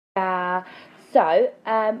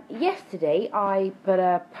Yesterday I put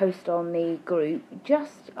a post on the group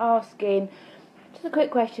just asking just a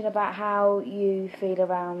quick question about how you feel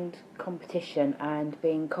around competition and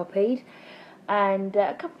being copied. And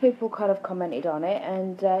a couple of people kind of commented on it,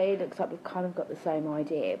 and it looks like we've kind of got the same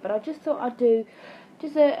idea. But I just thought I'd do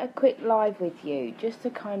just a quick live with you, just to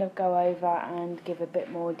kind of go over and give a bit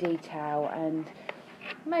more detail and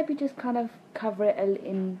maybe just kind of cover it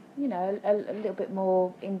in, a little bit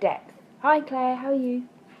more in depth. Hi Claire, how are you?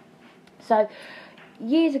 So,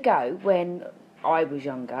 years ago when I was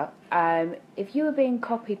younger, if you were being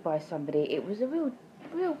copied by somebody, it was a real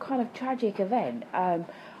kind of tragic event.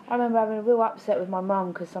 I remember having a real upset with my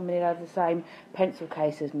mum because somebody had the same pencil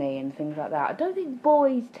case as me and things like that. I don't think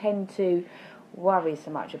boys tend to worry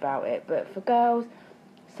so much about it, but for girls,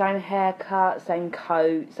 same haircut, same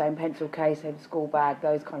coat, same pencil case, same school bag,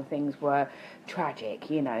 those kind of things were tragic,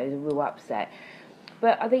 it was a real upset.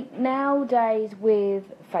 But I think nowadays with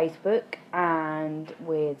Facebook and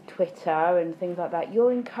with Twitter and things like that,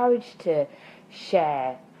 you're encouraged to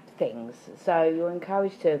share things. So you're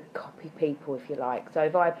encouraged to copy people if you like. So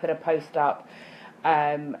if I put a post up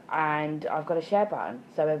and I've got a share button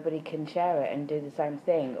so everybody can share it and do the same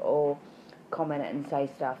thing or comment it and say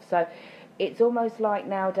stuff. So it's almost like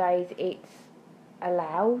nowadays it's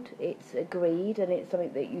allowed, it's agreed, and it's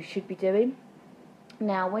something that you should be doing.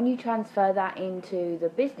 Now, when you transfer that into the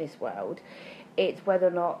business world, it's whether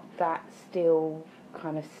or not that still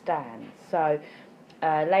kind of stands. So,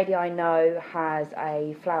 a lady I know has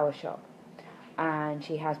a flower shop, and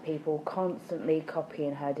she has people constantly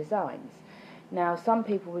copying her designs. Now, some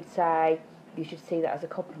people would say you should see that as a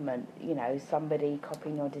compliment. Somebody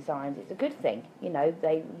copying your designs, it's a good thing.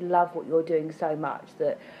 They love what you're doing so much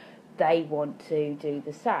that they want to do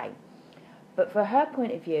the same. But for her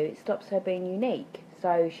point of view, it stops her being unique.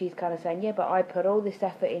 So she's kind of saying, yeah, but I put all this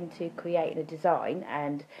effort into creating a design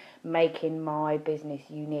and making my business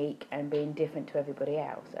unique and being different to everybody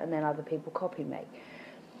else, and then other people copy me.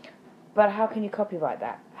 But how can you copyright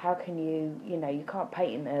that? How can you can't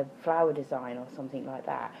patent a flower design or something like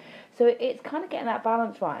that. So it's kind of getting that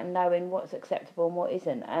balance right and knowing what's acceptable and what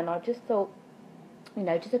isn't. And I just thought,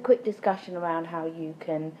 just a quick discussion around how you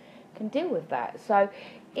can deal with that. So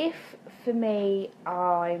if, for me,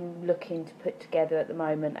 I'm looking to put together at the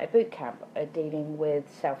moment a boot camp dealing with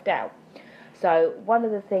self-doubt. So one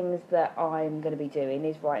of the things that I'm going to be doing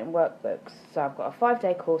is writing workbooks. So I've got a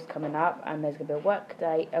 5-day course coming up, and there's going to be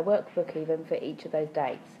a workbook even for each of those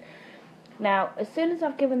dates. Now, as soon as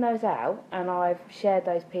I've given those out and I've shared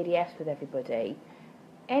those PDFs with everybody,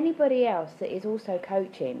 anybody else that is also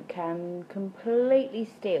coaching can completely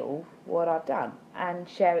steal what I've done and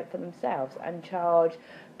share it for themselves and charge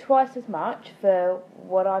twice as much for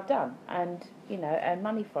what I've done and, earn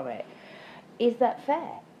money from it. Is that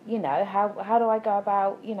fair? How do I go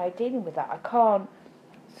about, dealing with that? I can't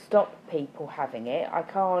stop people having it. I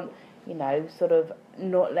can't, sort of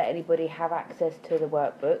not let anybody have access to the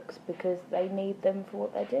workbooks because they need them for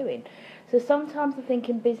what they're doing. So sometimes I think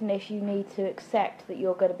in business you need to accept that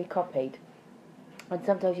you're going to be copied. And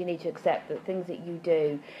sometimes you need to accept that things that you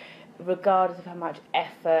do, regardless of how much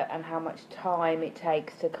effort and how much time it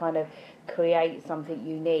takes to kind of create something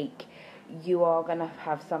unique, you are going to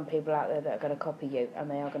have some people out there that are going to copy you and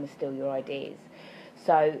they are going to steal your ideas.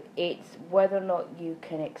 So it's whether or not you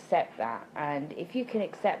can accept that. And if you can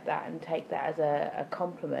accept that and take that as a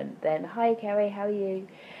compliment, then, hi Kerry, how are you?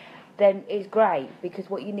 Then it's great, because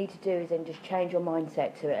what you need to do is then just change your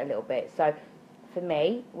mindset to it a little bit. So for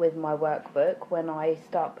me, with my workbook, when I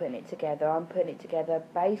start putting it together, I'm putting it together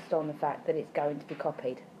based on the fact that it's going to be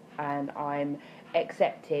copied, and I'm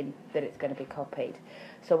accepting that it's going to be copied.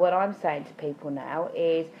 So what I'm saying to people now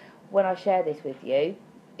is, when I share this with you,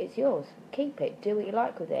 it's yours. Keep it. Do what you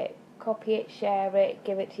like with it. Copy it, share it,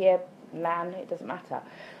 give it to your nan, it doesn't matter.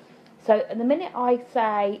 So the minute I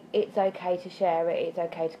say it's okay to share it, it's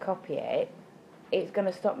okay to copy it, it's going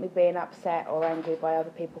to stop me being upset or angry by other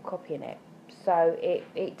people copying it. So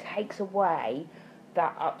it takes away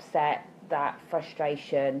that upset, that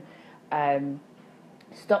frustration,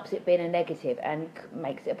 stops it being a negative and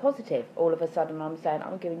makes it a positive. All of a sudden I'm saying,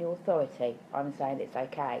 I'm giving you authority. I'm saying it's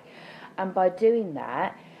okay. And by doing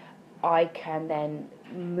that, I can then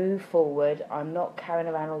move forward. I'm not carrying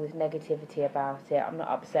around all this negativity about it. I'm not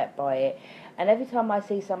upset by it. And every time I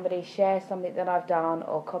see somebody share something that I've done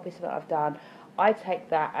or copy something I've done, I take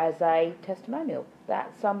that as a testimonial.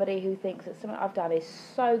 That's somebody who thinks that something I've done is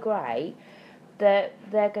so great that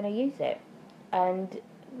they're going to use it. And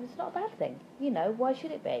it's not a bad thing. Why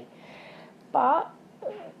should it be? But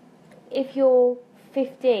if you're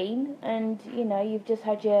 15 and, you've just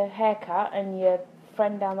had your hair cut and your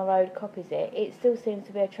friend down the road copies it, it still seems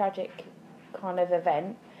to be a tragic kind of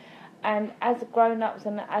event. And as grown-ups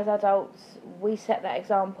and as adults, we set that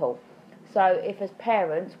example. So if as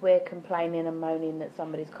parents we're complaining and moaning that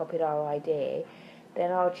somebody's copied our idea, then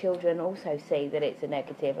our children also see that it's a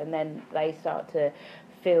negative, and then they start to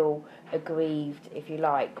feel aggrieved, if you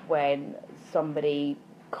like, when somebody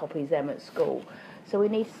copies them at school. So we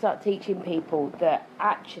need to start teaching people that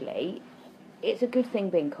actually it's a good thing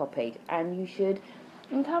being copied, and you should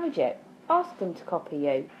encourage it. Ask them to copy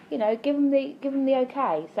you. You know, give them the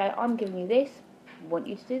okay. Say, I'm giving you this. I want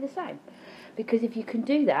you to do the same. Because if you can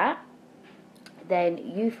do that, then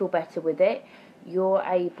you feel better with it. You're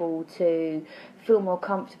able to feel more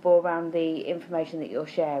comfortable around the information that you're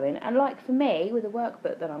sharing. And like for me, with the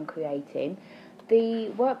workbook that I'm creating,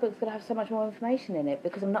 the workbook's going to have so much more information in it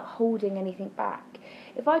because I'm not holding anything back.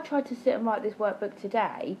 If I tried to sit and write this workbook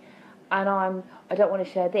today, and I don't want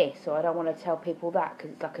to share this, or I don't want to tell people that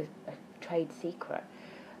because it's like a trade secret,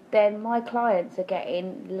 then my clients are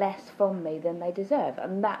getting less from me than they deserve,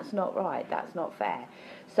 and that's not right, that's not fair.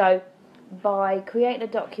 So by creating a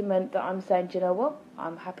document that I'm saying, do you know what,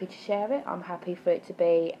 I'm happy to share it, I'm happy for it to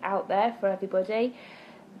be out there for everybody,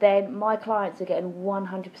 then my clients are getting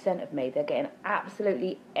 100% of me. They're getting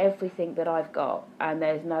absolutely everything that I've got, and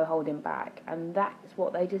there's no holding back, and that's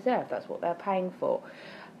what they deserve, that's what they're paying for,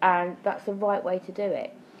 and that's the right way to do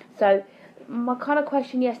it. So my kind of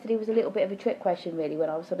question yesterday was a little bit of a trick question, really, when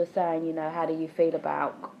I was sort of saying, you know, how do you feel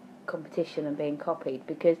about competition and being copied?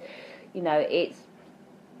 Because, you know, it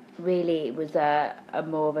was a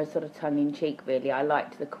more of a sort of tongue-in-cheek, really. I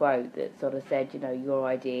liked the quote that sort of said, you know, your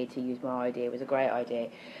idea to use my idea was a great idea.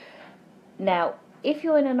 Now, if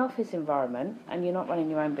you're in an office environment and you're not running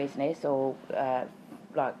your own business, or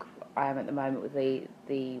like I am at the moment with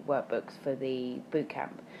the workbooks for the boot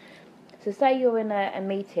camp. So say you're in a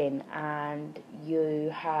meeting and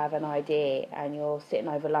you have an idea and you're sitting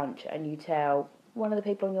over lunch and you tell one of the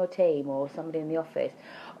people on your team or somebody in the office,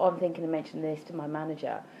 oh, I'm thinking of mentioning this to my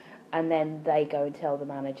manager, and then they go and tell the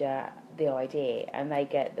manager the idea and they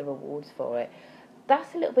get the rewards for it.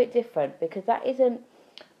 That's a little bit different, because that isn't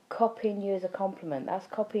copying you as a compliment, that's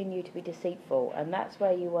copying you to be deceitful, and that's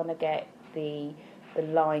where you want to get the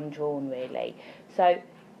line drawn, really. So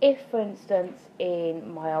if, for instance,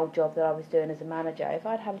 in my old job that I was doing as a manager, if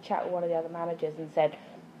I'd had a chat with one of the other managers and said,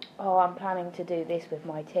 oh, I'm planning to do this with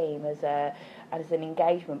my team as an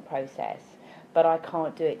engagement process, but I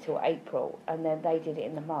can't do it till April, and then they did it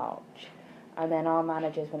in the March, and then our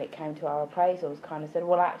managers, when it came to our appraisals, kind of said,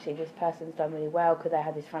 well, actually, this person's done really well because they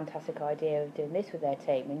had this fantastic idea of doing this with their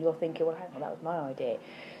team, and you're thinking, well, hang on, that was my idea.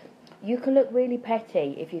 You can look really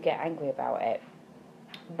petty if you get angry about it,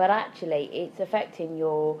 but actually it's affecting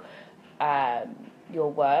your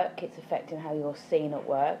work, it's affecting how you're seen at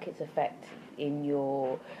work, it's affecting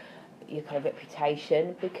your kind of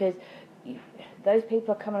reputation, because those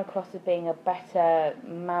people are coming across as being a better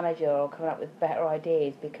manager or coming up with better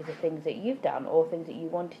ideas because of things that you've done or things that you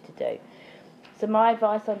wanted to do. So my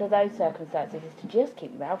advice under those circumstances is to just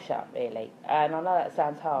keep your mouth shut, really. And I know that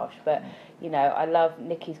sounds harsh, but, you know, I love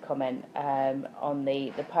Nikki's comment on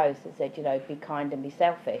the post that said, you know, be kind and be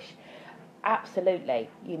selfish. Absolutely,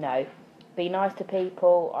 you know, be nice to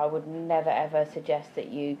people. I would never ever suggest that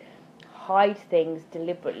you hide things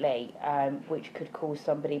deliberately which could cause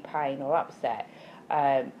somebody pain or upset.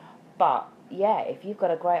 But, yeah, if you've got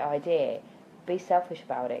a great idea, be selfish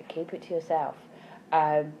about it. Keep it to yourself.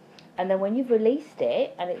 And then when you've released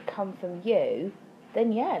it and it come from you,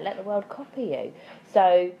 then yeah, let the world copy you.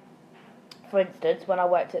 So, for instance, when I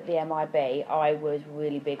worked at the MIB, I was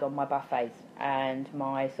really big on my buffets and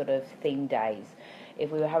my sort of theme days.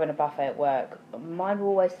 If we were having a buffet at work, mine were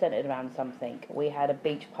always centred around something. We had a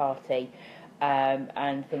beach party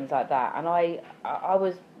and things like that. And I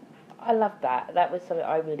loved that. That was something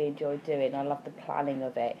I really enjoyed doing. I loved the planning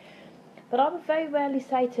of it. But I would very rarely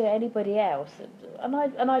say to anybody else, and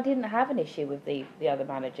I didn't have an issue with the other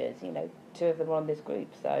managers, you know, 2 of them were on this group,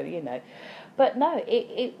 so, you know. But no,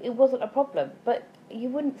 it wasn't a problem. But you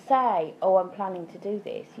wouldn't say, oh, I'm planning to do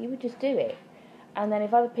this. You would just do it. And then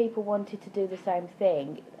if other people wanted to do the same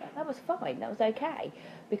thing, that was fine, that was okay,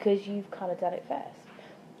 because you've kind of done it first.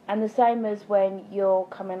 And the same as when you're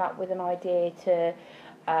coming up with an idea to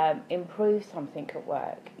improve something at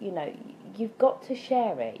work, you know, you've got to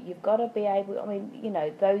share it. You've got to be able, I mean, you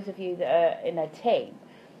know, those of you that are in a team,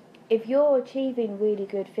 if you're achieving really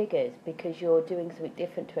good figures because you're doing something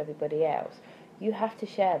different to everybody else, you have to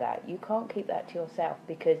share that. You can't keep that to yourself,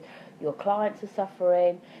 because your clients are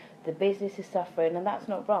suffering, the business is suffering, and that's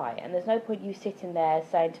not right. And there's no point you sitting there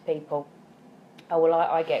saying to people, oh, well,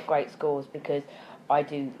 I get great scores because I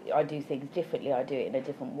do things differently. I do it in a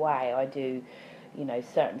different way. I do,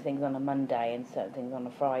 certain things on a Monday and certain things on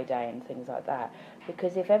a Friday and things like that.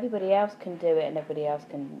 Because if everybody else can do it and everybody else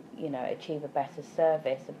can, achieve a better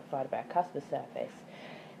service and provide a better customer service,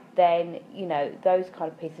 then, those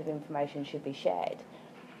kind of pieces of information should be shared.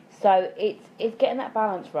 So it's getting that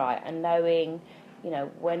balance right and knowing,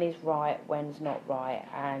 when is right, when's not right,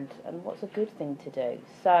 and what's a good thing to do.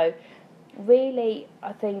 So really,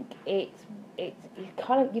 I think it's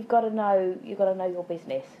kind of, you've got to know your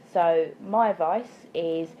business. So my advice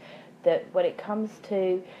is that when it comes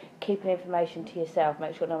to keeping information to yourself,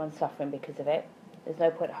 make sure no one's suffering because of it. There's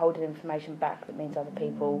no point holding information back that means other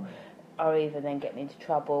people are either then getting into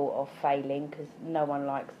trouble or failing, because no one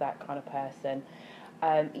likes that kind of person.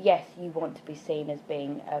 Yes, you want to be seen as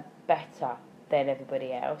being better than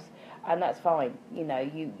everybody else, and that's fine.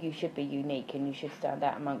 You should be unique and you should stand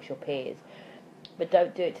out amongst your peers, but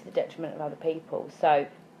don't do it to the detriment of other people. So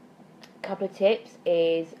a couple of tips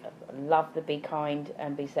is love the be kind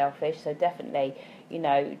and be selfish. So definitely,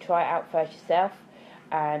 try it out first yourself,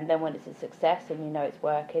 and then when it's a success and it's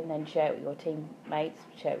working, then share it with your teammates,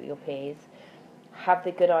 share it with your peers. Have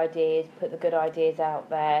the good ideas, put the good ideas out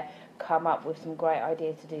there, come up with some great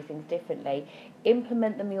ideas to do things differently,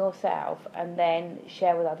 implement them yourself, and then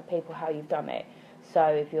share with other people how you've done it. So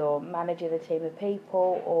if you're managing a team of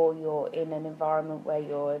people, or you're in an environment where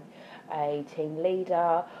you're a team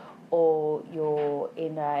leader, or you're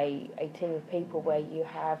in a team of people where you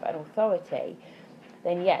have an authority,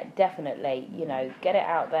 then yeah, definitely, get it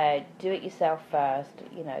out there, do it yourself first,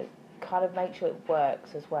 kind of make sure it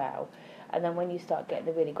works as well. And then when you start getting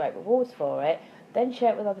the really great rewards for it, then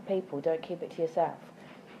share it with other people. Don't keep it to yourself.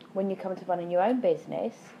 When you come to running your own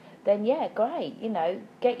business, then yeah, great.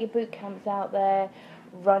 Get your boot camps out there,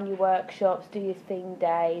 run your workshops, do your theme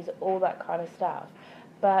days, all that kind of stuff.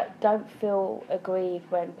 But don't feel aggrieved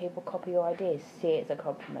when people copy your ideas. See it as a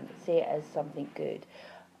compliment. See it as something good.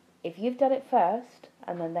 If you've done it first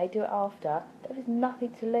and then they do it after, there is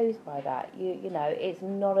nothing to lose by that. It's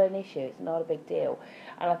not an issue. It's not a big deal.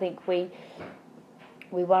 And I think we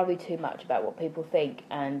worry too much about what people think,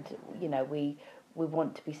 and we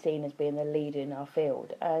want to be seen as being a leader in our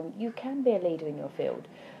field. And you can be a leader in your field,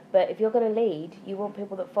 but if you're going to lead, you want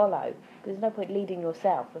people that follow. There's no point leading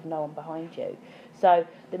yourself with no one behind you. So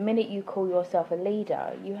the minute you call yourself a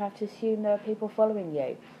leader, you have to assume there are people following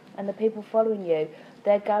you, and the people following you,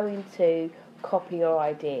 they're going to copy your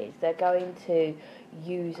ideas. They're going to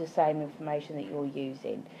use the same information that you're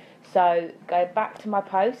using. So go back to my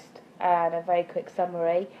post and a very quick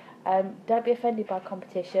summary. Don't be offended by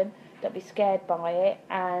competition. Don't be scared by it,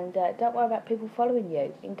 and don't worry about people following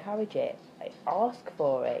you. Encourage it. Ask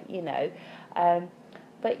for it.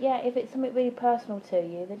 But yeah, if it's something really personal to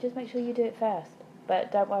you, then just make sure you do it first.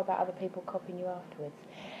 But don't worry about other people copying you afterwards.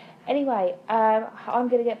 Anyway, I'm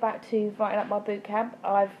going to get back to writing up my boot camp.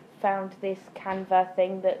 I've found this Canva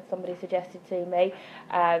thing that somebody suggested to me.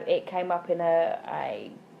 It came up in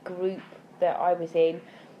a group that I was in,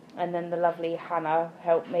 and then the lovely Hannah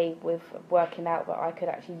helped me with working out that I could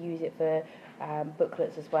actually use it for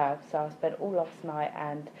booklets as well. So I spent all last night,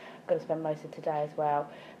 and I'm going to spend most of today as well,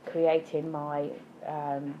 creating my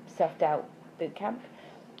self-doubt boot camp,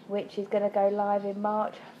 which is going to go live in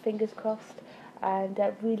March, fingers crossed, and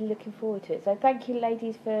really looking forward to it. So thank you,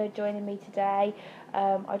 ladies, for joining me today.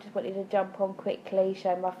 I just wanted to jump on quickly,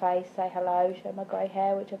 show my face, say hello, show my grey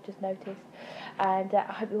hair, which I've just noticed, and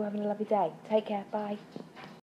I hope you're having a lovely day. Take care, bye.